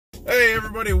Hey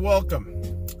everybody, welcome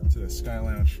to the S.C.Y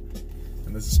Lounge,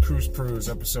 and this is Cruise Peruse,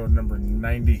 episode number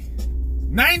 90.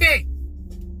 90! I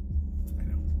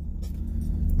know.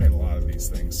 Made a lot of these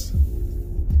things.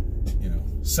 You know,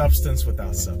 substance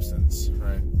without substance,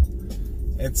 right?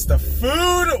 It's the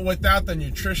food without the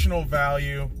nutritional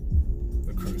value,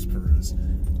 the Cruise Peruse.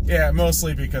 Yeah,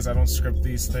 mostly because I don't script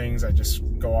these things, I just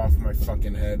go off my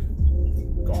fucking head.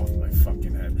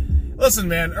 Listen,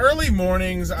 man, early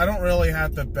mornings, I don't really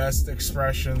have the best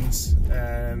expressions,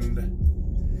 and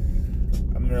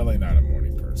I'm really not a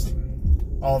morning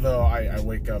person. Although I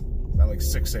wake up at like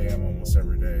 6 a.m. almost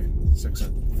every day, 6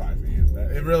 or 5 a.m.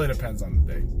 It really depends on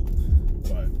the day.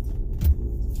 But,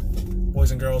 boys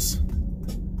and girls,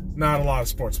 not a lot of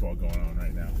sports ball going on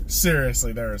right now.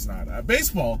 Seriously, there is not.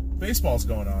 Baseball's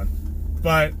going on.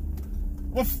 But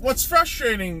what's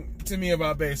frustrating to me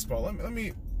about baseball, let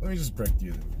me just break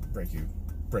you. Let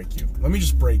me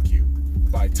just break you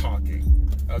by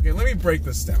talking. Okay, let me break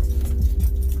this down.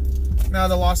 Now,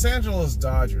 the Los Angeles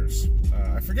Dodgers,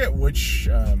 I forget which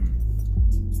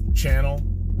channel,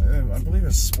 I believe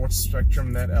it's Sports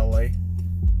Spectrum Net LA.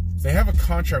 They have a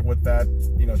contract with that,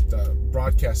 the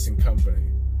broadcasting company.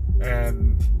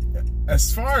 And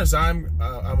as far as I'm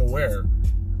aware,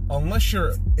 unless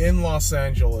you're in Los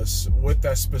Angeles with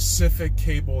that specific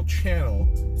cable channel,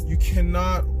 you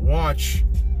cannot watch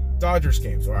Dodgers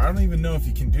games, or I don't even know if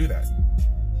you can do that,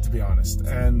 to be honest.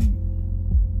 And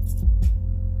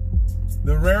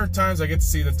the rare times I get to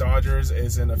see the Dodgers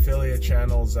is in affiliate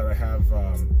channels that I have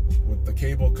with the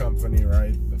cable company,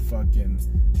 right? The fucking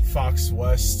Fox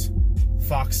West,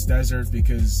 Fox Desert,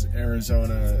 because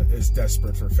Arizona is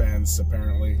desperate for fans,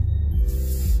 apparently.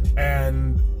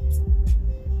 And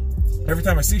every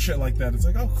time I see shit like that, it's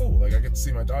like, oh, cool. Like, I get to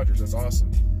see my Dodgers. That's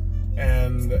awesome.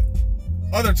 And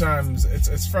other times,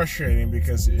 it's frustrating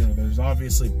because, there's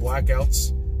obviously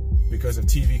blackouts because of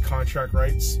TV contract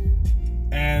rights.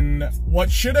 And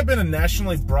what should have been a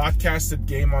nationally broadcasted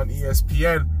game on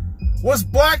ESPN was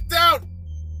blacked out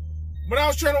when I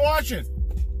was trying to watch it.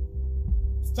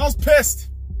 So I was pissed.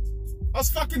 I was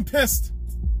fucking pissed.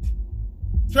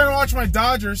 Trying to watch my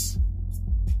Dodgers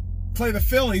play the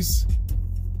Phillies.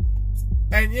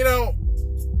 And,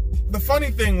 the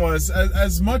funny thing was,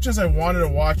 as much as I wanted to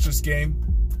watch this game,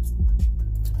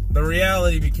 the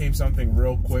reality became something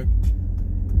real quick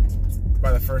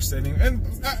by the first inning. And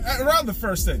around the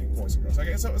first inning, boys and girls.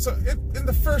 Okay, so in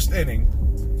the first inning,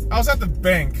 I was at the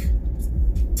bank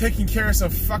taking care of some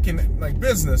fucking,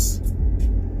 business.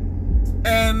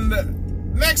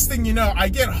 And next thing you know, I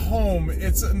get home,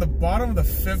 it's in the bottom of the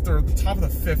fifth or the top of the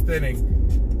fifth inning,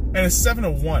 and it's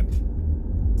 7-1.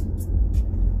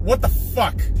 What the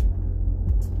fuck?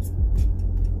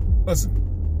 Listen,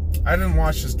 I didn't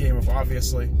watch this game,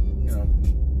 obviously,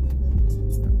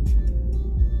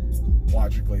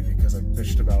 logically, because I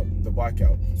bitched about the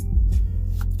blackout.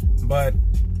 But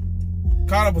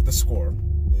caught up with the score.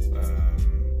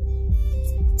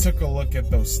 Took a look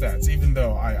at those stats, even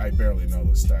though I barely know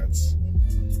those stats.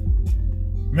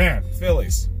 Man,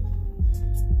 Phillies.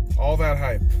 All that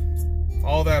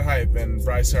hype, and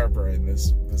Bryce Harper, and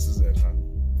this is it, huh?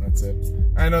 That's it.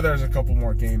 I know there's a couple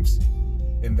more games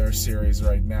in their series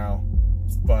right now,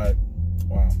 but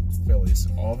wow, Phillies,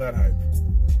 all that hype,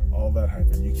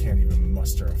 and you can't even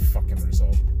muster a fucking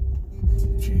result.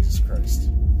 Jesus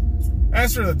Christ.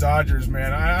 As for the Dodgers,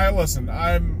 man, listen,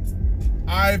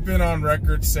 I've been on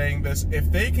record saying this.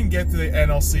 If they can get to the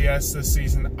NLCS this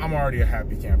season, I'm already a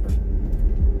happy camper.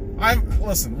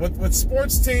 Listen, with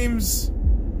sports teams,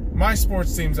 my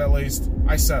sports teams at least,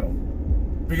 I settle.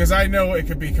 Because I know it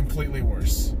could be completely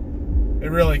worse. It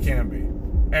really can be.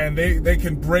 And they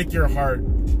can break your heart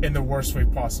in the worst way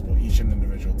possible, each and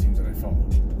individual teams that I follow.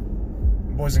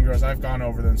 Boys and girls, I've gone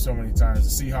over them so many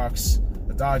times. The Seahawks,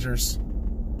 the Dodgers,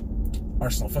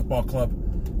 Arsenal Football Club,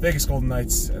 Vegas Golden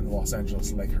Knights, and the Los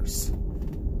Angeles Lakers.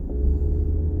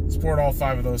 Support all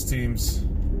 5 of those teams.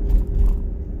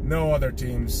 No other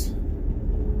teams.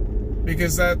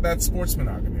 Because that's sports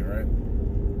monogamy, right?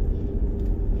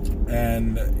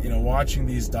 And watching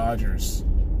these Dodgers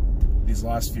these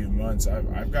last few months, I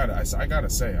gotta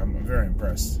say I'm very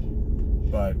impressed.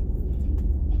 But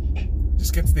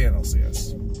just get to the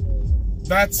NLCS.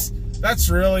 That's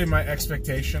really my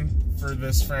expectation for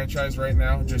this franchise right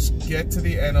now. Just get to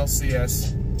the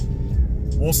NLCS.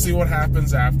 We'll see what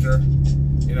happens after.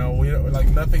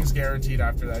 Nothing's guaranteed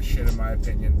after that shit, in my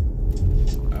opinion.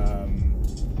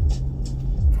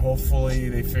 Hopefully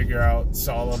they figure out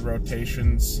solid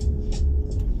rotations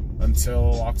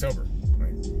until October.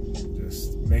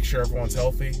 Just make sure everyone's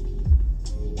healthy,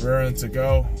 raring to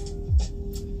go.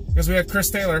 Because we had Chris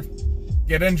Taylor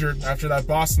get injured after that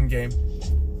Boston game.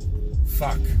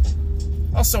 Fuck.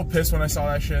 I was so pissed when I saw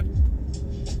that shit.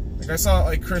 Like, I saw,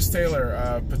 like, Chris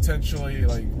Taylor, potentially,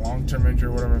 like, long-term injury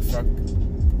or whatever the fuck.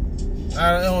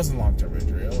 It wasn't long-term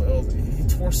injury. He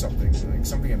tore something, like,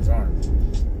 something in his arm.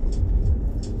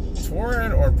 Tore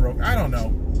it or broke? I don't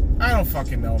know. I don't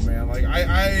fucking know, man. Like,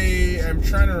 I am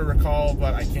trying to recall,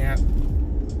 but I can't.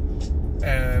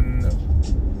 And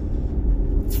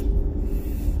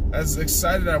as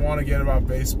excited I want to get about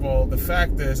baseball, the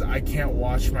fact is I can't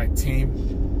watch my team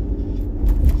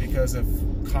because of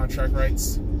contract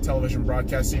rights, television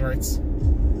broadcasting rights.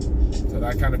 So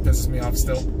that kind of pisses me off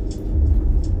still.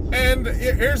 And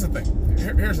here's the thing.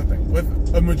 Here's the thing. With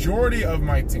a majority of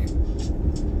my team,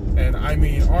 and I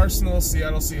mean Arsenal,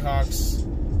 Seattle Seahawks,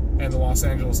 and the Los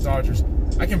Angeles Dodgers,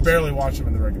 I can barely watch them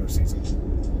in the regular season.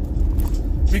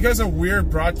 Because of weird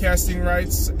broadcasting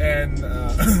rights and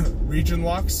region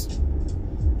locks,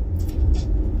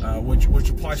 which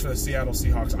applies for the Seattle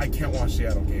Seahawks, I can't watch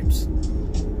Seattle games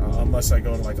unless I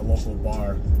go to like a local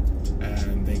bar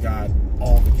and they got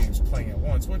all the games playing at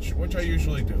once, which I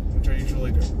usually do.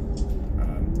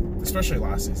 Especially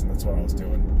last season, that's what I was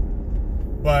doing.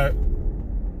 But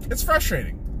it's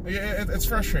frustrating. It's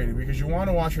frustrating because you want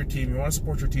to watch your team, you want to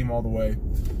support your team all the way,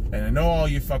 and I know all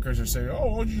you fuckers are saying, "Oh,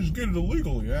 why don't you just get it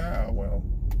illegally?" Yeah, well,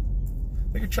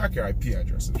 they can track your IP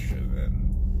address and shit,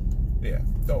 and yeah,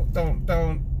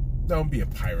 don't be a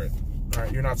pirate. All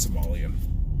right, you're not Somalian.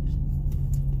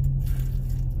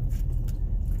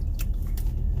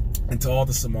 And to all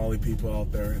the Somali people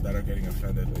out there that are getting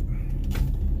offended,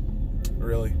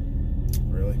 really.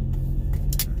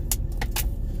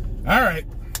 All right.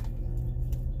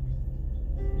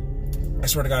 I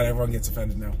swear to God, everyone gets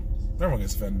offended now. Everyone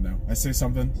gets offended now. I say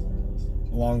something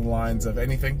along the lines of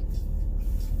anything,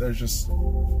 there's just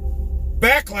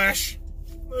backlash.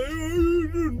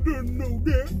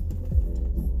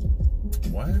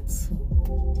 What?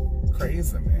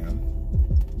 Crazy, man.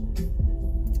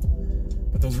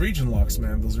 But those region locks,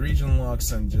 man. Those region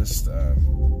locks and just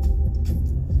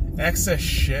excess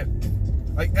shit.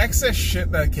 Like, excess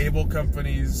shit that cable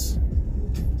companies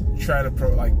try to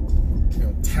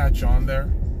attach on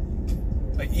there.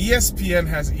 Like, ESPN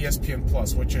has ESPN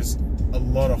Plus, which is a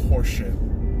lot of horseshit.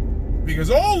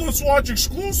 Because, oh, let's watch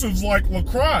exclusives like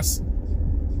lacrosse.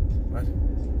 What?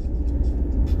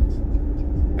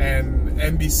 And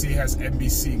NBC has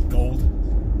NBC Gold,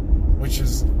 which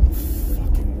is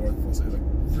fucking worthless. It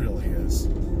really is.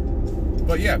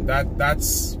 But yeah,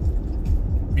 that's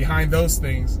behind those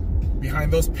things,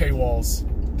 behind those paywalls,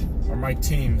 are my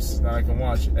teams that I can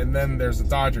watch. And then there's the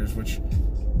Dodgers, which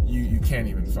you can't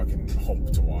even fucking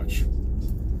hope to watch.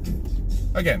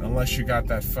 Again, unless you got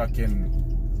that fucking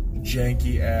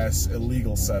janky ass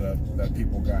illegal setup that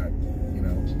people got, you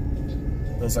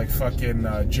know, those like fucking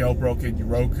jailbroken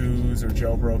Rokus or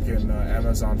jailbroken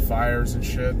Amazon Fires and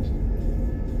shit.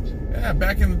 Yeah,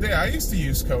 back in the day, I used to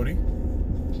use Kodi.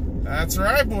 That's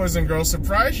right, boys and girls.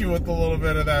 Surprise you with a little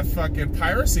bit of that fucking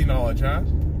piracy knowledge, huh?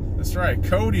 That's right.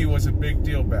 Kodi was a big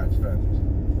deal back then.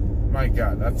 My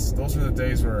God, those were the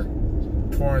days where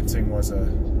torrenting was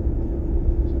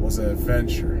an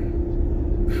adventure.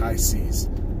 The high seas.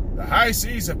 The high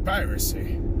seas of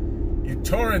piracy. You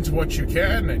torrent what you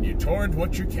can and you torrent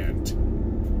what you can't.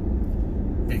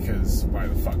 Because why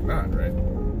the fuck not, right?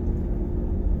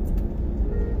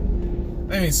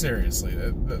 I mean, seriously,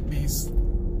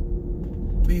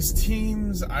 these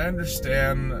teams, I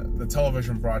understand the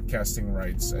television broadcasting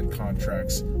rights and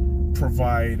contracts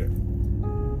provide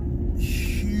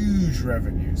huge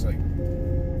revenues, like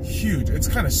huge. It's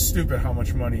kind of stupid how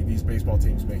much money these baseball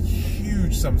teams make,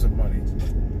 huge sums of money.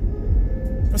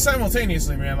 But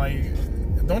simultaneously, man, like,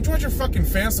 don't you want your fucking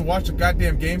fans to watch the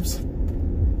goddamn games?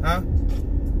 Huh?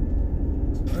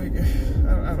 Like,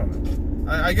 I don't know.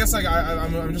 I guess, like,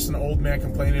 I'm just an old man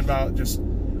complaining about just,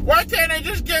 why can't I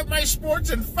just get my sports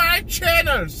in 5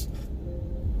 channels?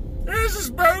 This is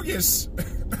bogus.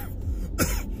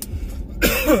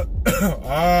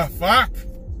 Ah, fuck.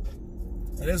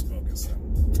 It is bogus, though.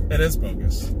 It is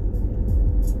bogus.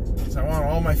 So I want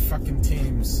all my fucking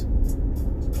teams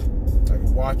to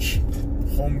watch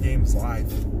home games live.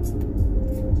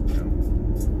 You know?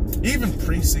 Even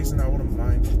preseason, I wouldn't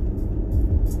mind.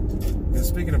 And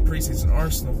speaking of preseason,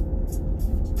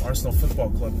 Arsenal Football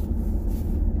Club,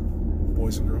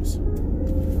 boys and girls,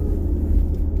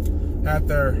 had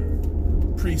their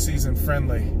preseason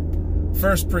friendly,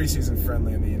 first preseason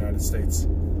friendly in the United States.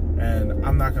 And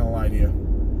I'm not going to lie to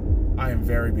you, I am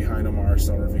very behind on my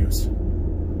Arsenal reviews.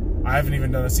 I haven't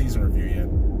even done a season review yet.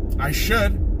 I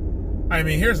should. I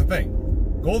mean, here's the thing.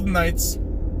 Golden Knights,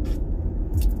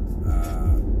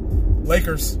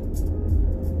 Lakers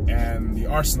and the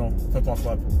Arsenal Football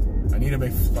Club. I need to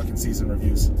make fucking season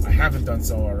reviews. I haven't done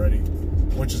so already,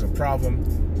 which is a problem.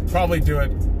 Probably do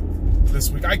it this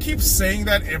week. I keep saying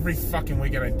that every fucking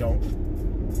week and I don't.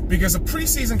 Because the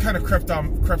preseason kind of crept up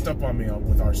on me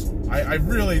with Arsenal. I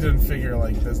really didn't figure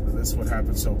like this would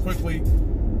happen so quickly.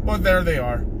 But there they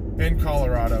are in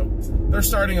Colorado. Their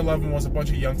starting 11 was a bunch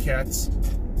of young cats.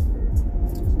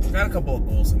 Got a couple of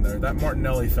goals in there. That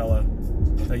Martinelli fella,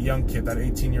 that young kid, that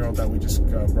 18-year-old that we just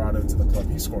brought into the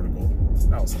club, he scored a goal.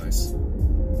 That was nice.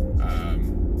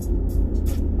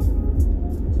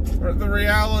 The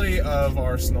reality of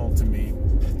Arsenal to me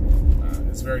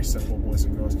is very simple, boys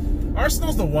and girls.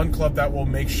 Arsenal's the one club that will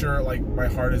make sure like my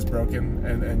heart is broken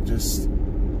and just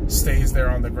stays there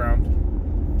on the ground,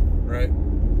 right?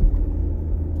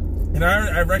 And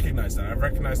I recognize that. I've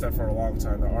recognized that for a long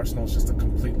time, that Arsenal is just a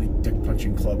completely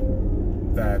dick-punching club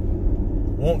that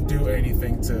won't do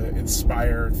anything to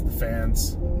inspire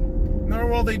fans, nor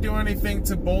will they do anything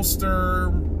to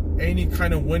bolster any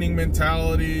kind of winning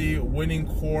mentality, winning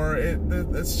core.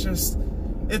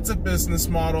 It's a business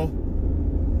model.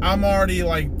 I'm already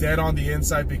like dead on the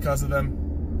inside because of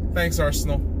them. Thanks,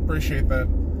 Arsenal. Appreciate that.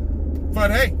 But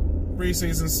hey,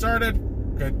 preseason started.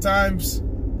 Good times.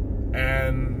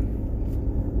 And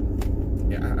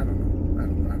yeah, I don't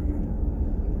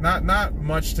know. Not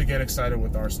much to get excited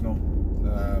with Arsenal,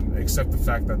 except the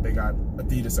fact that they got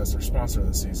Adidas as their sponsor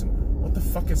this season. What the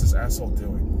fuck is this asshole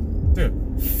doing?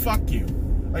 Dude, fuck you.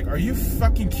 Like, are you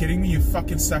fucking kidding me, you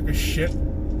fucking sack of shit?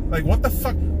 Like, what the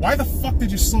fuck? Why the fuck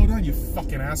did you slow down, you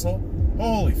fucking asshole?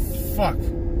 Holy fuck.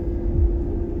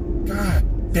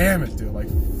 God damn it, dude. Like,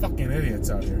 fucking idiots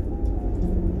out here.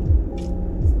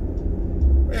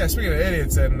 But yeah, speaking of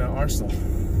idiots and Arsenal.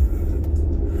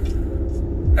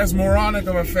 As moronic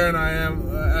of a fan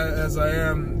as I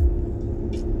am,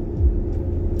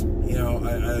 you know,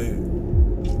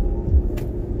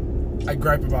 I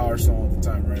gripe about Arsenal all the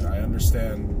time, right?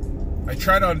 I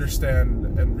try to understand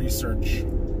and research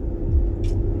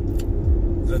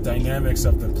the dynamics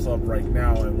of the club right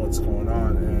now and what's going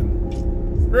on.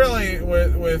 And really,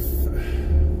 with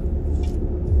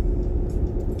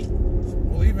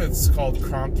I believe it's called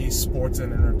Kroenke Sports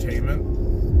and Entertainment,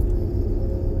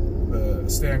 the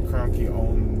Stan Kroenke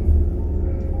owned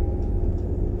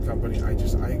company.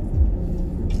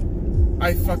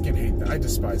 I fucking hate that. I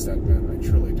despise that man. I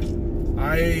truly do.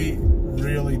 I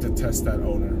really detest that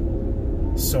owner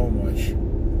so much,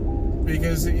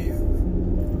 because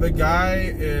the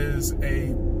guy is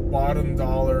a bottom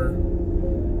dollar,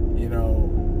 you know,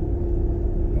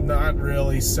 not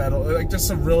really settled, like just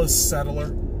a realist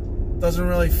settler. Doesn't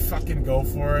really fucking go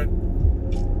for it.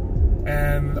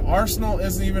 And Arsenal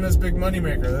isn't even his big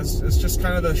moneymaker. It's just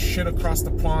kind of the shit across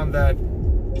the pond that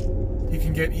he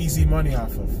can get easy money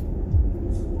off of.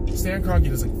 Stan Kroenke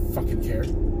doesn't fucking care.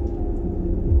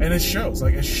 And it shows.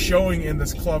 Like, it's showing in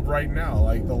this club right now.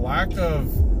 Like, the lack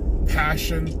of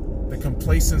passion, the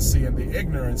complacency, and the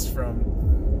ignorance from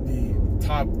the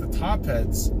top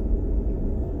heads,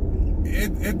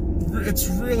 it's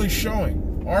really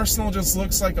showing. Arsenal just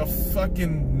looks like a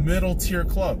fucking middle tier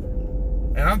club.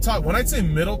 And I'm talking, when I say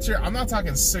middle tier, I'm not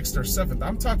talking 6th or 7th.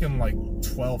 I'm talking like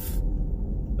 12th,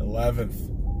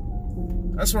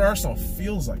 11th. That's where Arsenal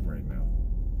feels like right now.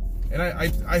 And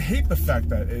I hate the fact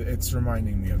that it's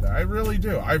reminding me of that. I really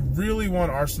do. I really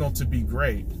want Arsenal to be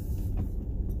great.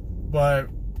 But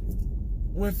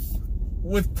with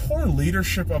poor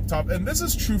leadership up top, and this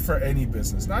is true for any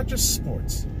business, not just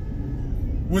sports.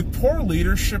 With poor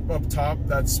leadership up top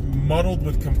that's muddled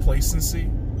with complacency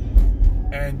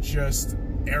and just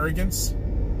arrogance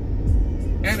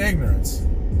and ignorance,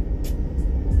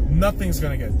 nothing's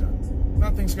going to get done.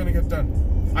 Nothing's going to get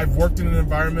done. I've worked in an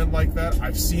environment like that.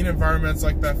 I've seen environments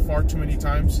like that far too many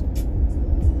times.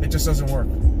 It just doesn't work.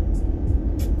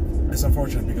 It's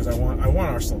unfortunate, because I want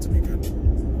Arsenal to be good.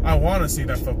 I want to see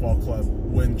that football club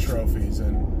win trophies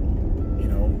and, you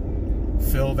know,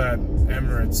 fill that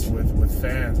Emirates with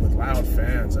fans, with loud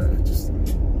fans.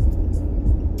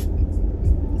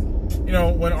 You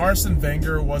know, when Arsene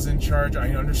Wenger was in charge,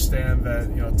 I understand that,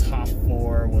 you know, top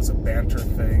 4 was a banter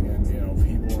thing, and, you know,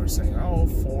 people were saying, oh,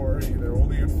 4, they're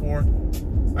only in 4.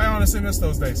 I honestly miss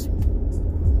those days.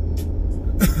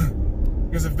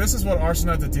 Because if this is what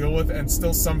Arsenal had to deal with and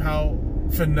still somehow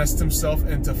finessed himself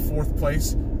into 4th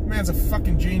place, man's a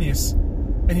fucking genius,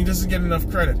 and he doesn't get enough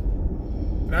credit.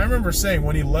 And I remember saying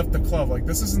when he left the club, like,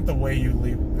 this isn't the way you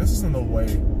leave. This isn't the way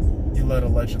you let a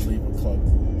legend leave a club.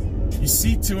 You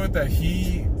see to it that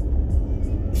he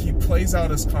plays out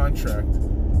his contract,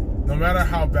 no matter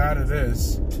how bad it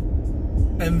is,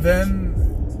 and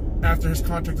then after his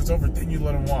contract is over, then you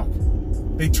let him walk.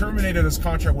 they terminated his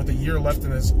contract with a year left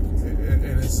in his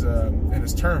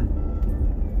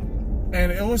term,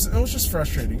 and it was just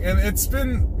frustrating. And it's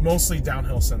been mostly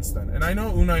downhill since then. And I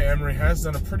know Unai Emery has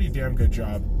done a pretty damn good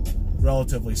job,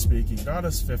 relatively speaking. Got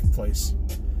us 5th place,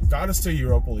 got us to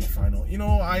Europa League final. You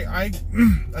know, I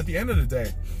at the end of the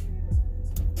day,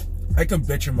 I can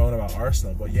bitch and moan about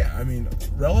Arsenal, but yeah, I mean,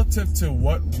 relative to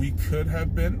what we could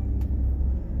have been,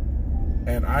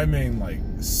 and I mean like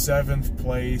 7th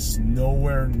place,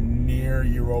 nowhere near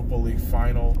Europa League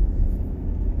final.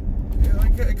 Yeah,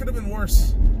 like, it could have been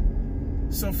worse.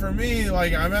 So for me,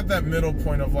 like, I'm at that middle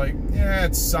point of like, yeah,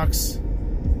 it sucks,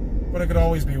 but it could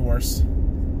always be worse.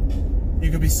 You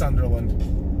could be Sunderland.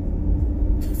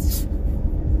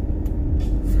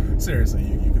 Seriously,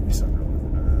 you could be Sunderland.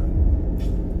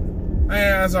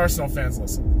 As Arsenal fans,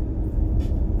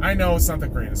 listen. I know it's not the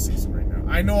greatest season right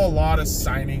now. I know a lot of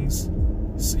signings,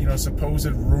 you know, supposed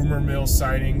rumor mill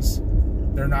signings,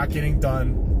 they're not getting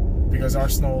done because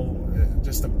Arsenal,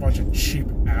 just a bunch of cheap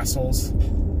assholes.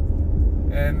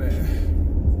 And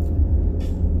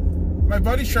my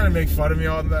buddy's trying to make fun of me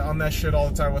on that shit all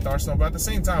the time with Arsenal, but at the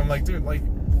same time, I'm like, dude, like,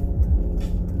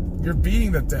 you're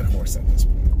beating the dead horse at this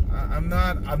point. I'm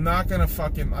not gonna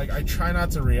fucking, like, I try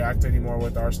not to react anymore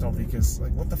with Arsenal because,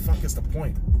 like, what the fuck is the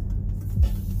point?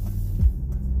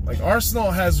 Like,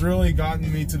 Arsenal has really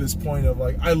gotten me to this point of,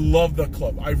 like, I love the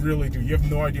club. I really do. You have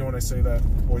no idea when I say that,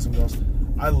 boys and girls.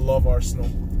 I love Arsenal.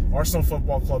 Arsenal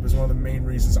Football Club is one of the main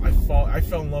reasons I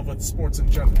fell in love with sports in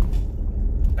general.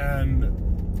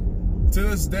 And to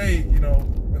this day, you know,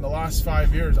 in the last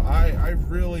 5 years, I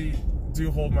really do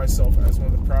hold myself as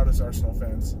one of the proudest Arsenal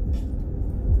fans.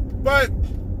 But,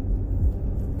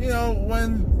 you know,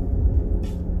 when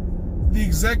the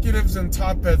executives and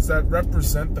top heads that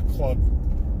represent the club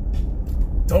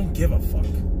don't give a fuck,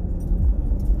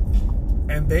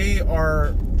 and they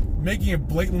are making it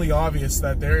blatantly obvious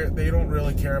that they don't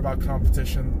really care about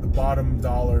competition, the bottom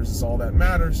dollars is all that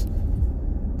matters,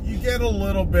 you get a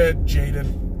little bit jaded.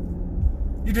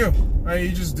 You do. Right?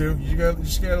 You just do. You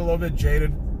just get a little bit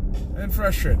jaded and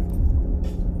frustrated.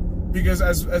 Because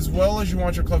as well as you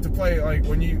want your club to play, like,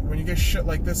 when you get shit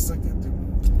like this, it's like, dude,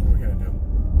 what are we gonna do?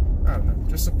 I don't know.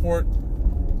 Just support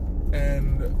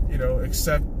and, you know,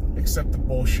 accept the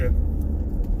bullshit.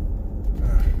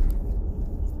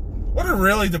 What a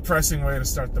really depressing way to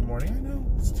start the morning. I know,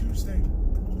 it's Tuesday.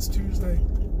 It's Tuesday.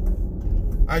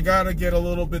 I gotta get a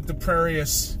little bit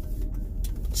deprarious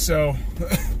so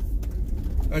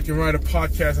I can write a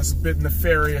podcast that's a bit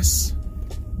nefarious.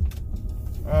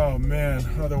 Oh man,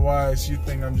 otherwise you'd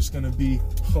think I'm just gonna be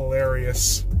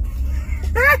hilarious.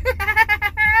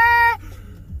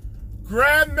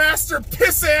 Grandmaster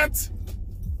Pissant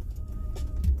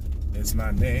is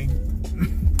my name.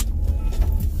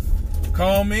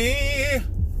 Call me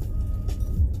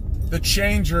the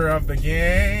changer of the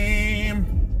game.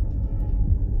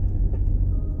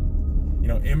 You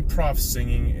know, improv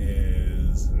singing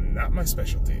is not my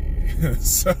specialty.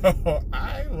 So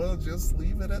I will just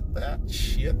leave it at that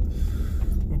shit.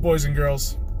 But boys and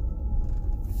girls,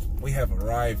 we have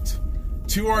arrived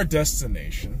to our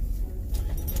destination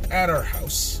at our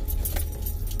house,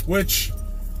 which,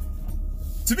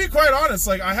 to be quite honest,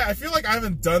 like, I feel like I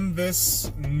haven't done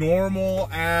this normal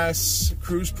ass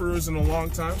cruise peruse in a long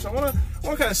time. So I want to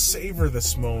kind of savor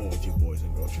this moment with you boys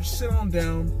and girls. Just sit on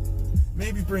down,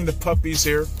 maybe bring the puppies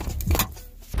here,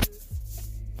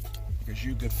 because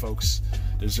you good folks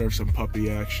deserve some puppy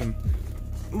action.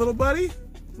 Little buddy,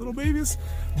 little babies.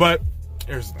 But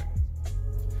here's the thing.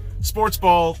 Sports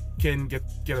ball can get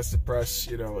us depressed.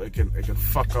 You know, it can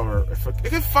fuck up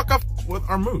with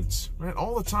our moods, right?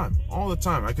 All the time.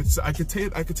 I could tell you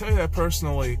that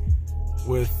personally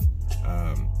with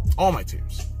all my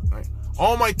teams, right?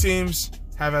 All my teams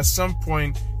have at some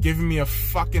point given me a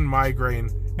fucking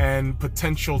migraine and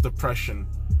potential depression.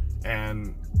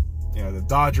 And, you know, the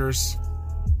Dodgers,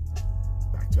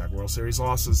 back-to-back World Series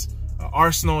losses.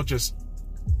 Arsenal, just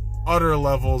utter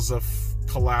levels of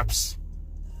collapse.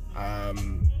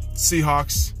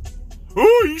 Seahawks,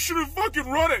 oh, you should have fucking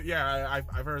run it. Yeah,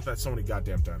 I've heard that so many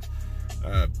goddamn times.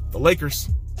 The Lakers,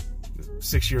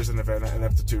 6 years in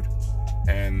ineptitude.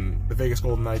 And the Vegas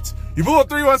Golden Knights, you blew a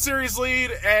 3-1 series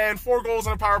lead and 4 goals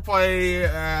on a power play,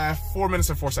 4 minutes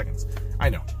and 4 seconds. I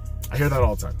know. I hear that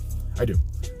all the time. I do.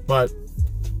 But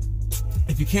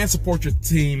if you can't support your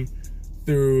team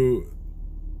through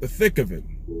the thick of it,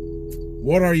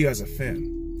 what are you as a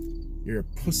fan? You're a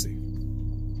pussy.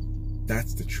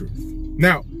 That's the truth.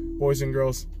 Now, boys and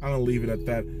girls, I'm going to leave it at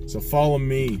that. So follow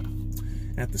me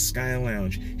at the SCY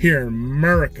Lounge here in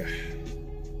America,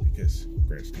 because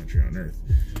greatest country on earth.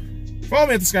 Follow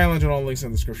me at the SCY Lounge on all links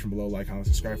in the description below. Like, comment,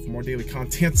 subscribe for more daily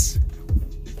contents.